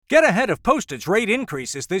Get ahead of postage rate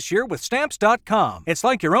increases this year with Stamps.com. It's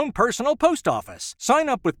like your own personal post office. Sign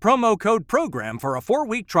up with promo code PROGRAM for a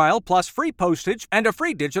 4-week trial plus free postage and a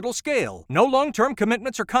free digital scale. No long-term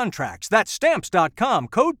commitments or contracts. That's Stamps.com,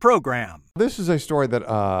 code PROGRAM. This is a story that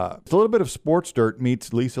it's a little bit of sports dirt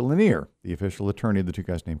meets Lisa Lanier, the official attorney of the two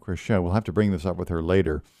guys named Chris Show. We'll have to bring this up with her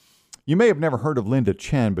later. You may have never heard of Linda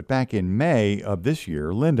Chen, but back in May of this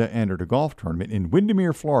year, Linda entered a golf tournament in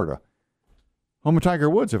Windermere, Florida. Home of Tiger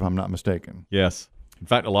Woods, if I'm not mistaken. Yes. In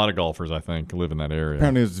fact, a lot of golfers, I think, live in that area.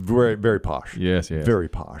 Apparently it's very, very posh. Yes. Very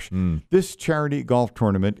posh. This charity golf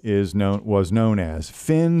tournament was known as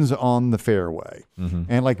Fins on the Fairway.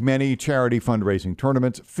 And like many charity fundraising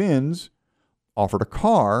tournaments, Fins offered a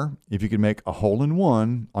car if you could make a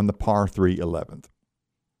hole-in-one on the par 3 11th.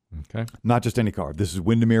 Okay. Not just any car. This is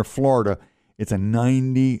Windermere, Florida. It's a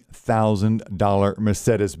 $90,000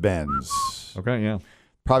 Mercedes-Benz. Okay, yeah.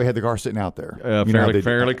 Probably had the car sitting out there.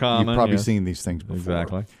 Fairly common. You've probably seen these things before.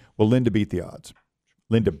 Exactly. Well, Linda beat the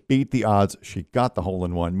odds. She got the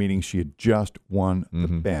hole-in-one, meaning she had just won the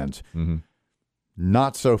Benz.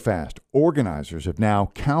 Not so fast. Organizers have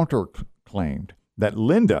now counterclaimed that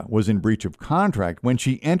Linda was in breach of contract when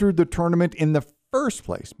she entered the tournament in the first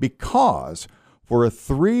place because for a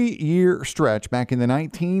 3-year stretch back in the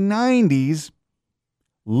 1990s,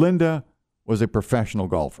 Linda was a professional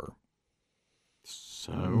golfer.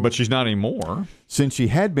 But she's not anymore. Since she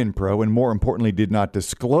had been pro and more importantly did not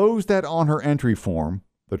disclose that on her entry form,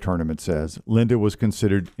 the tournament says, Linda was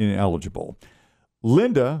considered ineligible.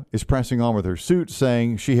 Linda is pressing on with her suit,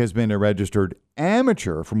 saying she has been a registered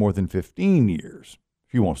amateur for more than 15 years.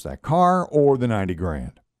 She wants that car or the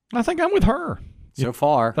 $90,000. I think I'm with her. So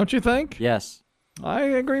far. Don't you think? Yes. I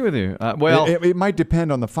agree with you. Well, it might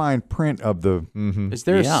depend on the fine print of the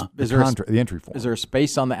the entry form. Is there a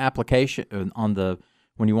space on the application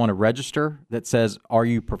when you want to register that says, "Are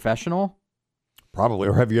you professional?" Probably,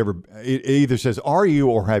 or have you ever? It either says, "Are you?"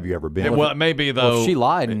 or "Have you ever been?" Well, it may be though. Well, if she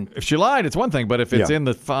lied, if she lied, it's one thing. But if it's in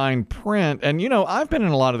the fine print, and I've been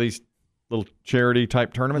in a lot of these little charity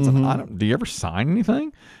type tournaments. Do you ever sign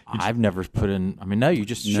anything? I've never put in. I mean, no, you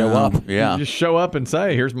just show up. Yeah, you just show up and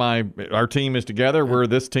say, "Here's our team is together. We're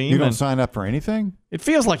this team." You don't sign up for anything. It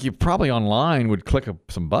feels like you probably online would click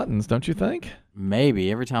some buttons, don't you think? Maybe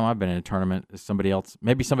every time I've been in a tournament, somebody else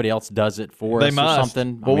does it for us must. or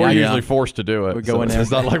something. Well, we're usually forced to do it. We go in there.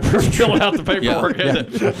 It's not like we're filling out the paperwork.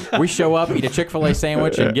 Is it? We show up, eat a Chick-fil-A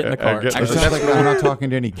sandwich, and get in the car. It sounds like we're not talking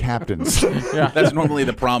to any captains. That's normally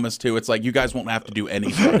the promise too. It's like you guys won't have to do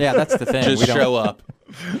anything. Yeah, that's the thing. Just show up.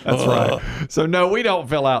 That's right. So no, we don't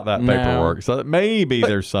fill out that paperwork. So maybe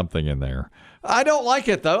there's something in there. I don't like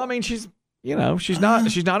it though. I mean, she's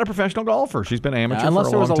not a professional golfer. She's been amateur for a long time.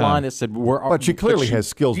 Unless there was a line that said, but she clearly has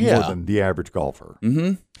skills more than the average golfer.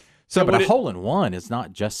 So, but a hole-in-one is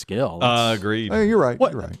not just skill. Agreed. You're right.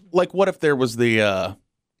 You're right. Like, what if there was the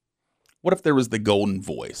golden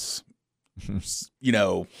voice,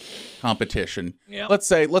 competition? Yep.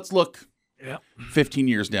 Let's look 15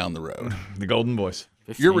 years down the road. The golden voice.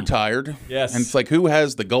 15. You're retired. Yes. And it's like, who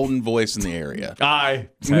has the golden voice in the area? I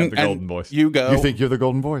have the golden voice. You go. You think you're the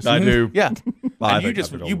golden voice? I do. Yeah.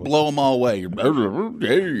 And you blow them all away. You're, I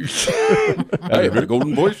have the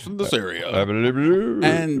golden voice in this area.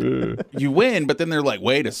 And you win, but then they're like,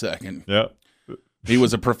 wait a second. Yeah. He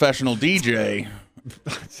was a professional DJ.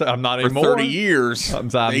 So I'm not for anymore. 30 years.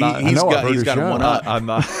 He's got one up. I'm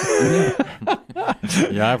not.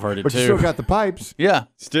 Yeah, I've heard it but too. But you still got the pipes. Yeah.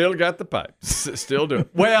 Still got the pipes. Still do it.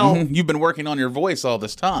 Well, you've been working on your voice all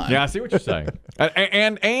this time. Yeah, I see what you're saying.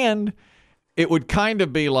 And it would kind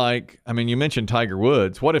of be like, I mean, you mentioned Tiger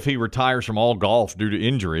Woods. What if he retires from all golf due to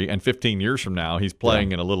injury, and 15 years from now he's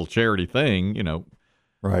playing in a little charity thing,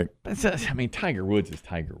 Right. I mean, Tiger Woods is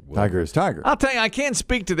Tiger Woods. Tiger is Tiger. I'll tell you, I can't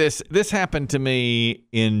speak to this. This happened to me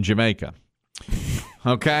in Jamaica.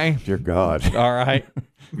 Okay? Dear God. All right.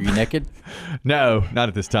 Were you naked? No, not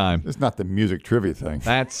at this time. It's not the music trivia thing.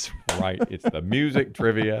 That's right. It's the music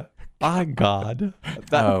trivia. By God.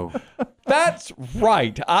 That's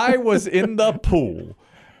right. I was in the pool.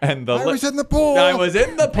 And I was in the pool. I was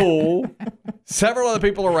in the pool. Several other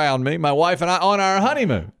people around me. My wife and I on our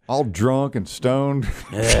honeymoon. All drunk and stoned.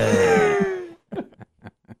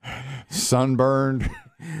 Sunburned.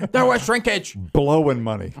 There was shrinkage. Blowing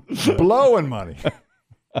money. Blowing money.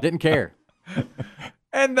 Didn't care.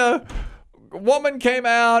 And the woman came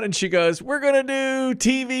out and she goes, "We're going to do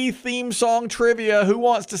TV theme song trivia. Who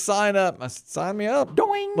wants to sign up?" I said, "Sign me up.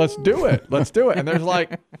 Doing. Let's do it. Let's do it." And there's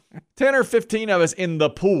like 10 or 15 of us in the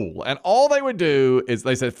pool. And all they would do is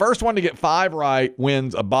they said, first one to get 5 right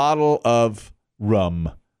wins a bottle of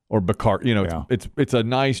rum or Bacardi. It's a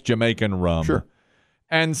nice Jamaican rum. Sure.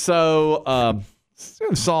 And so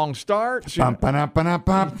song starts. Bum, ba-dum, ba-dum,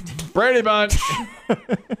 bum. Brady Bunch.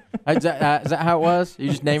 Is that how it was? You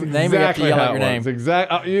just name it. You have to Exactly yell how out your it name. was.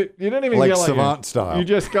 Exactly. You didn't even Like yell out your Savant style. You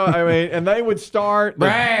just go. I mean, and they would start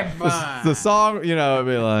the song. You know, it'd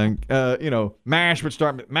be like, MASH would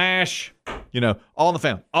start with MASH. You know, All in the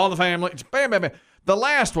Family. Bam, bam, bam. The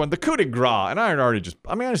last one, the coup de grace, and I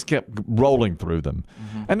just kept rolling through them.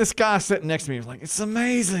 Mm-hmm. And this guy sitting next to me was like, "It's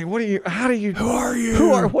amazing. Who are you?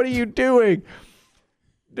 What are you doing?"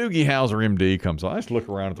 Doogie Howser, MD, comes on. I just look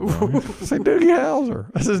around at the room. I say, Doogie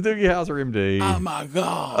Howser. This is Doogie Howser, MD. Oh, my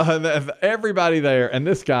God. Everybody there, and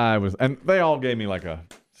this guy was, and they all gave me like a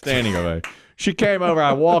standing ovation. She came over.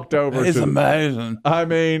 I walked over. It's amazing. I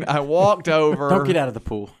mean, I walked over. Don't get out of the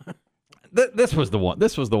pool. This was the one.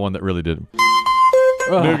 This was the one that really did it.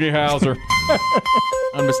 Doogie Howser.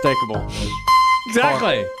 Unmistakable.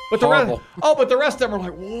 Exactly. But the rest of them were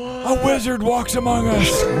like, what? A wizard walks among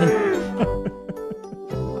us.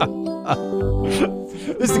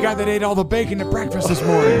 This is the guy that ate all the bacon at breakfast this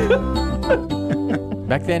morning.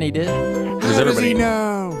 Back then he did. How does he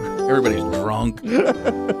know? Everybody's drunk.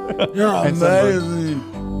 You're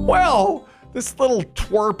amazing. Well, this little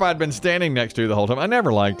twerp I'd been standing next to the whole time, I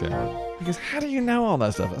never liked him. He goes, how do you know all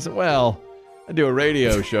that stuff? I said, well, I do a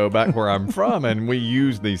radio show back where I'm from, and we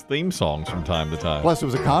use these theme songs from time to time. Plus, it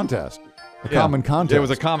was a contest. Common contest. It was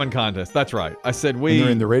a common contest. That's right. I said you're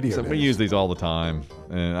in the radio we days. use these all the time,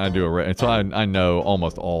 and I do so I know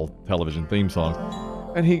almost all television theme songs.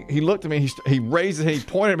 And he looked at me. He raised his hand. He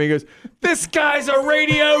pointed at me. He goes, "This guy's a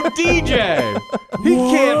radio DJ. He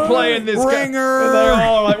can't play in this ringer." And they're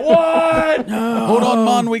all like, "What? Hold on,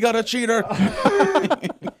 man. We got a cheater."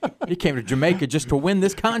 He came to Jamaica just to win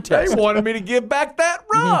this contest. They wanted me to give back that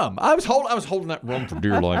rum. I was holding that rum for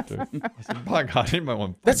dear life, dude. I said, "My God, he might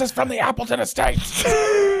want." This is from the Appleton Estates.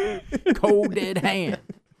 Cold dead hand.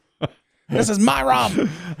 This is my rum.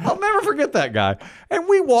 I'll never forget that guy. And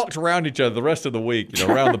we walked around each other the rest of the week,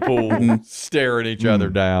 around the pool, staring each other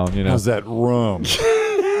down. How's that rum?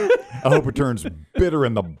 I hope it turns bitter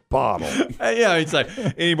in the bottle. Yeah, he's like,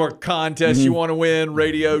 any more contests you want to win,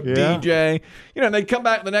 radio DJ? And they'd come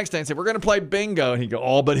back the next day and say, we're going to play bingo. And he'd go,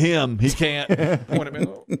 all but him. He can't. I I don't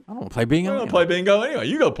want to play bingo. don't play bingo anyway.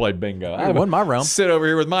 You go play bingo. I won my rum. Sit over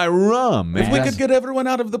here with my rum, man. If we could get everyone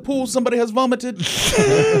out of the pool, somebody has vomited.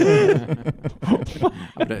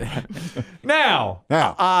 Now,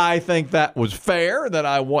 I think that was fair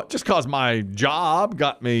that just because my job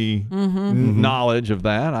got me knowledge of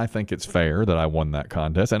that, I think it's fair that I won that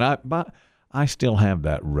contest. And I still have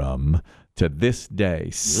that rum to this day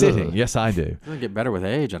sitting. Ugh. Yes, I do. It doesn't get better with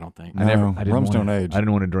age, I don't think. Rums don't age. I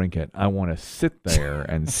didn't want to drink it. I want to sit there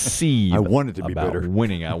and see. I want it to be about bitter.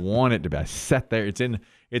 winning. I want it to be. I sat there.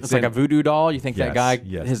 It's like a voodoo doll. You think that guy,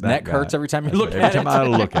 his that neck guy. hurts every time you look Every at time it? I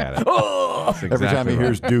look at it. That's Every time exactly he right.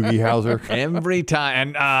 hears Doogie Howser. Every time.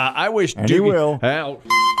 And I wish And he Doogie... will. Hell,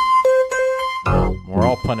 We're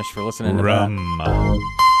all punished for listening to that. rum.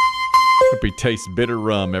 Hope he tastes bitter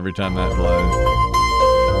rum every time that plays.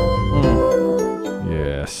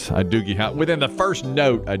 Yes, I Doogie Howser. Within the first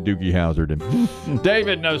note, I Doogie Howsered him.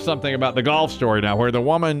 David knows something about the golf story now, where the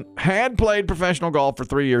woman had played professional golf for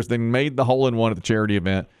 3 years, then made the hole-in-one at the charity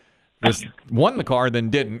event, just won the car, then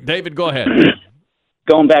didn't. David, go ahead.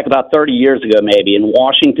 Going back about 30 years ago, maybe, in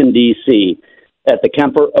Washington, D.C., at the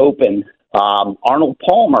Kemper Open, Arnold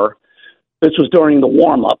Palmer, this was during the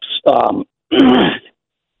warm-ups,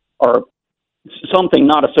 or something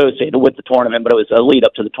not associated with the tournament, but it was a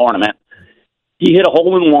lead-up to the tournament. He hit a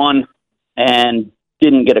hole-in-one and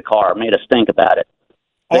didn't get a car, made a stink about it.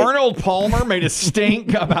 Arnold Palmer made a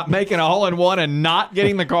stink about making a hole-in-one and not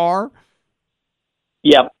getting the car?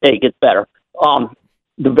 Yeah, hey, it gets better.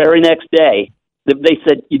 The very next day, they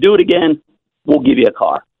said, you do it again, we'll give you a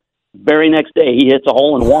car. Very next day, he hits a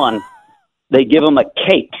hole-in-one. They give him a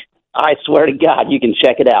cake. I swear to God, you can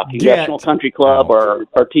check it out. Congressional Country Club or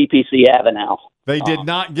TPC Avenue. They did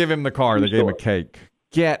not give him the car. They gave him a cake.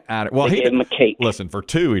 Get out of it. Well, They gave him a cake. Listen, for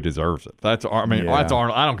two, he deserves it. That's Arnold.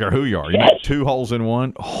 I don't care who you are. You Yes. make 2 holes in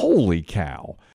one. Holy cow.